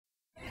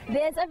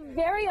There's a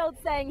very old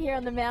saying here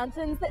on the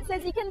mountains that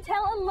says you can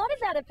tell a lot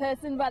about a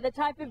person by the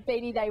type of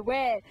beanie they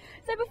wear.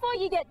 So before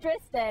you get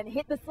dressed and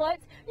hit the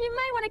slopes, you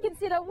may want to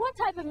consider what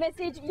type of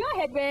message your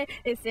headwear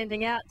is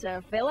sending out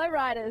to fellow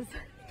riders.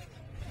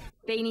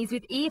 Beanies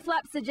with ear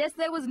flaps suggest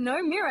there was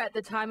no mirror at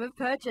the time of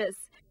purchase.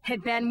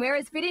 Headband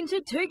wearers fit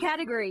into two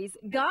categories: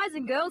 guys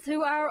and girls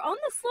who are on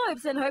the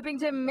slopes and hoping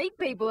to meet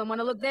people and want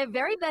to look their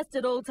very best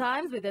at all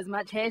times with as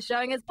much hair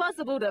showing as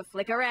possible to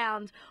flick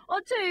around. Or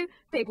two,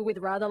 people with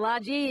rather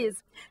large ears.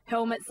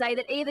 Helmets say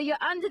that either you're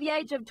under the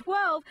age of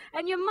 12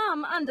 and your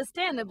mum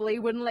understandably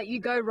wouldn't let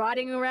you go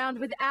riding around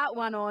without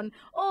one on,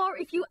 or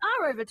if you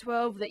are over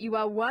 12 that you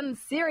are one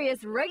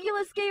serious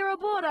regular skier or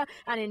boarder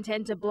and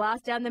intend to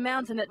blast down the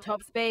mountain at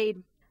top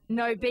speed.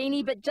 No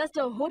beanie, but just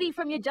a hoodie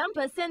from your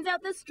jumper sends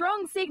out the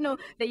strong signal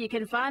that you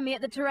can find me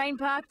at the terrain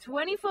park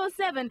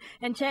 24/7,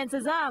 and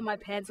chances are my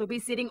pants will be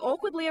sitting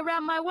awkwardly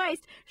around my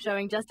waist,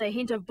 showing just a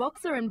hint of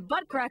boxer and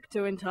butt crack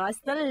to entice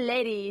the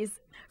ladies.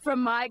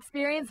 From my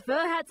experience,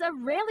 fur hats are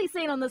rarely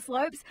seen on the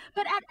slopes,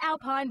 but at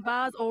alpine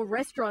bars or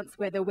restaurants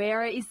where the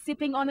wearer is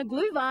sipping on a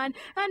glue vine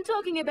and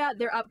talking about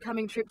their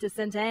upcoming trip to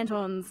St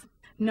Anton's.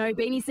 No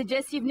beanie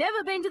suggests you've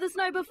never been to the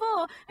snow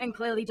before and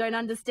clearly don't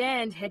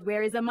understand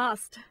headwear is a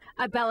must.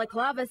 A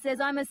balaclava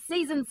says I'm a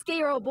seasoned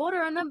skier or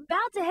boarder and I'm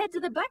about to head to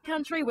the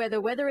backcountry where the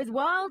weather is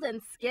wild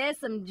and scare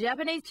some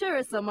Japanese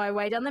tourists on my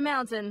way down the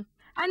mountain.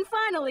 And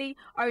finally,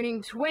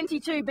 owning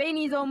 22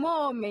 beanies or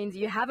more means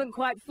you haven't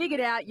quite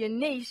figured out your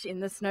niche in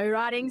the snow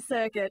riding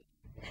circuit.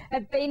 A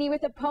beanie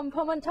with a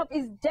pom-pom on top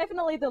is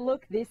definitely the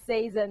look this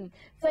season.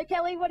 So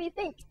Kelly, what do you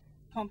think?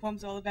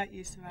 Pom-pom's all about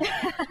you, Samantha.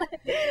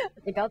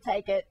 I think I'll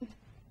take it.